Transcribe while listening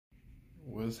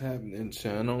What's happening,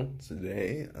 channel?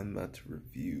 Today I'm about to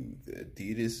review the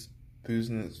Adidas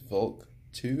Busenitz Vulc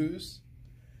 2s.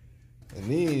 And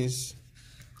these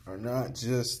are not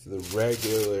just the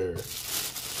regular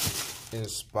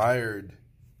inspired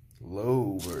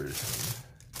low version,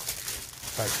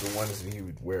 like the ones that you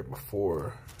would wear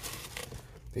before.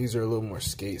 These are a little more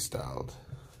skate styled.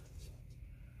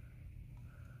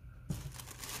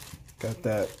 Got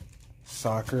that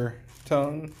soccer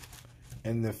tongue.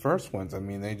 And the first ones, I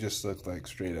mean, they just look like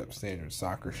straight up standard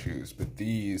soccer shoes. But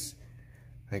these,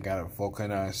 they got a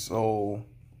vulcanized sole,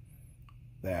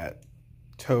 that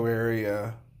toe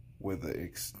area with an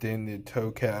extended toe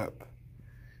cap.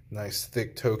 Nice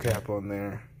thick toe cap on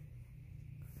there.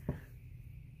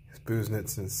 It's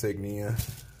Busenitz insignia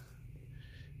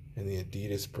and the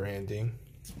Adidas branding.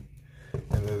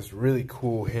 And there's really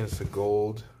cool hints of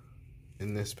gold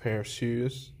in this pair of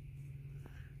shoes.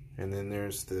 And then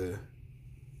there's the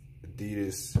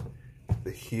Adidas,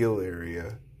 the heel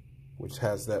area, which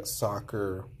has that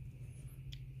soccer,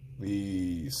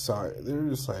 they're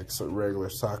just like regular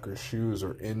soccer shoes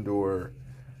or indoor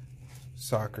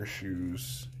soccer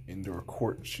shoes, indoor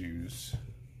court shoes.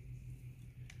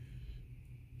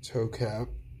 Toe cap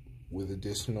with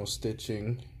additional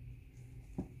stitching,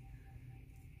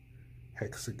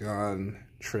 hexagon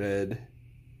tread,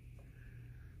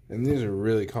 and these are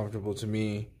really comfortable to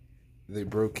me. They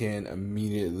broke in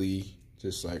immediately,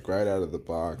 just like right out of the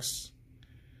box.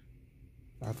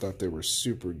 I thought they were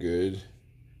super good.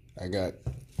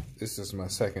 This is my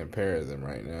second pair of them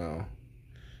right now.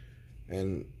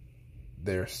 And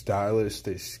they're stylish,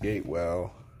 they skate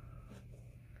well.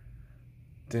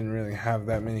 Didn't really have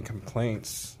that many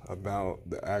complaints about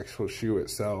the actual shoe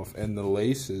itself. And the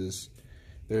laces,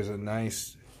 there's a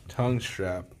nice tongue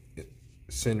strap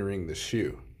centering the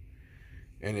shoe.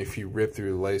 And if you rip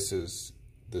through the laces,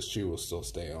 the shoe will still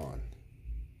stay on.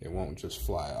 It won't just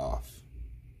fly off.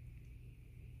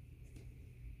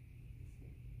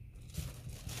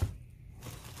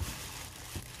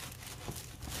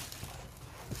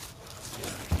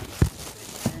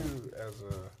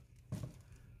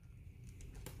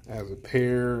 As a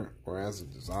pair or as a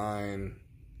design,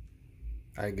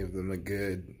 I give them a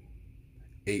good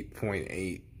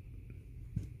 8.8.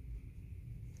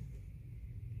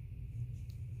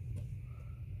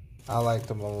 I liked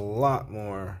them a lot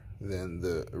more than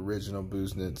the original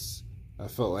Busenitz. I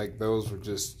felt like those were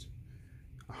just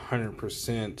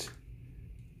 100%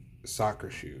 soccer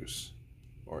shoes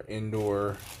or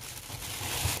indoor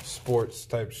sports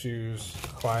type shoes,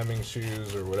 climbing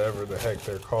shoes, or whatever the heck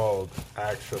they're called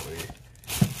actually.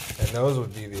 And those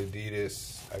would be the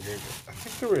Adidas. I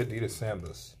think they were Adidas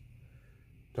Sambas.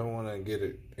 Don't want to get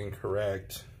it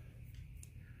incorrect.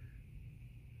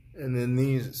 And then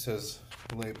these, it says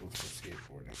labeled for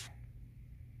skateboarding.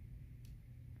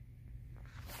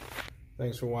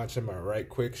 Thanks for watching my right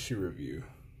quick shoe review.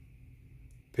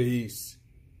 Peace.